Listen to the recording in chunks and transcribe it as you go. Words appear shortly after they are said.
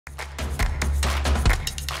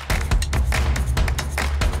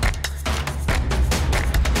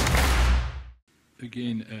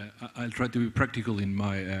again, I'll try to be practical in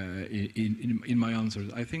my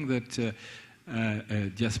answers. I think that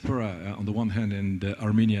diaspora on the one hand and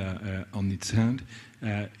Armenia on its hand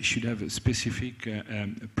should have specific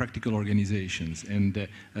practical organizations. And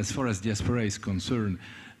as far as diaspora is concerned,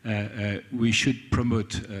 we should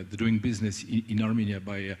promote the doing business in Armenia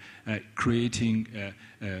by creating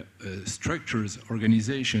structures,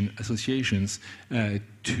 organizations, associations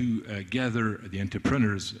to gather the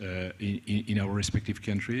entrepreneurs in our respective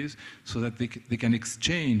countries so that they can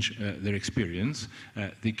exchange their experience,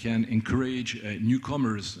 they can encourage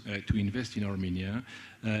newcomers to invest in Armenia,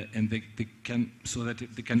 and they can, so that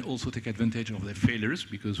they can also take advantage of their failures,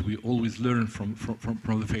 because we always learn from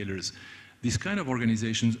the failures. These kind of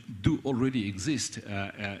organizations do already exist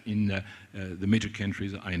in the major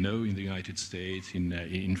countries I know, in the United States,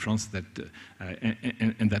 in France,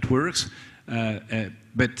 and that works.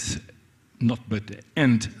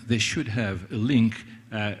 And they should have a link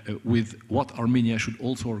with what Armenia should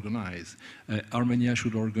also organize. Armenia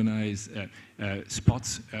should organize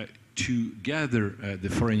spots to gather the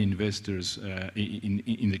foreign investors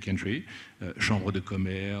in the country, Chambre de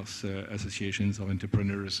Commerce, associations of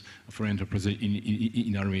entrepreneurs, foreign enterprises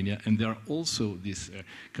in Armenia. And there are also these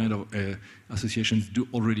kind of associations do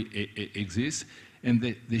already exist. And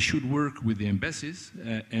they should work with the embassies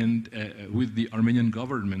and with the Armenian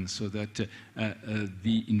government so that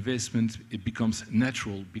the investment, it becomes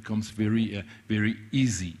natural, becomes very, very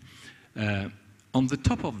easy. On the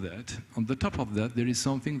top of that, there is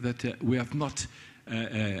something that we have not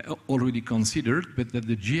already considered, but that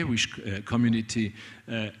the Jewish community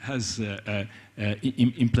has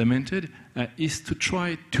implemented, is to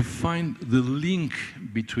try to find the link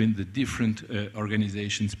between the different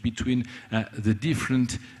organizations, between the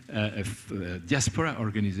different diaspora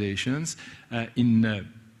organizations,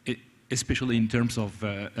 especially in terms of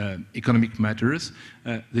economic matters.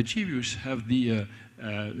 The Jewish have the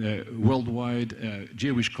Worldwide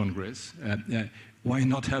Jewish Congress. Why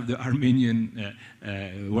not have the Armenian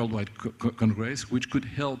Worldwide Congress, which could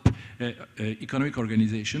help economic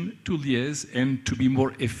organization to liaise and to be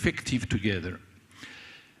more effective together?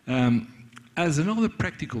 As another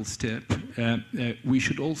practical step, we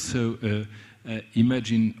should also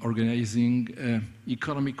imagine organizing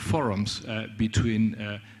economic forums between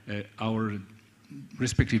our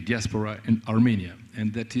respective diaspora and Armenia.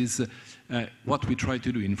 And that is what we try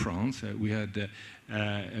to do in France. We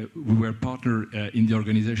were partner in the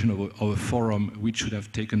organization of a forum which should have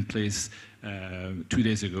taken place 2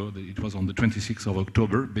 days ago. It was on the 26th of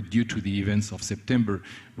October, but due to the events of September,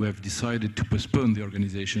 we have decided to postpone the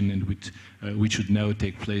organization, and which should now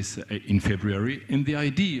take place in February. And the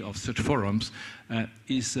idea of such forums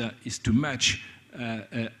is to match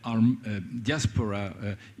our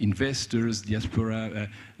diaspora investors, diaspora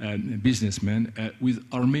businessmen with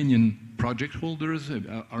Armenian project holders,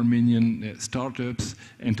 Armenian startups,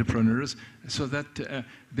 entrepreneurs, so that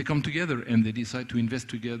they come together and they decide to invest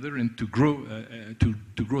together and to grow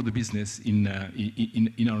the business in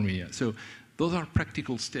Armenia. So those are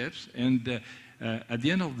practical steps, and at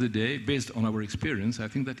the end of the day, based on our experience, I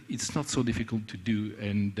think that it's not so difficult to do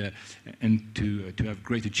and to have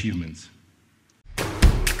great achievements.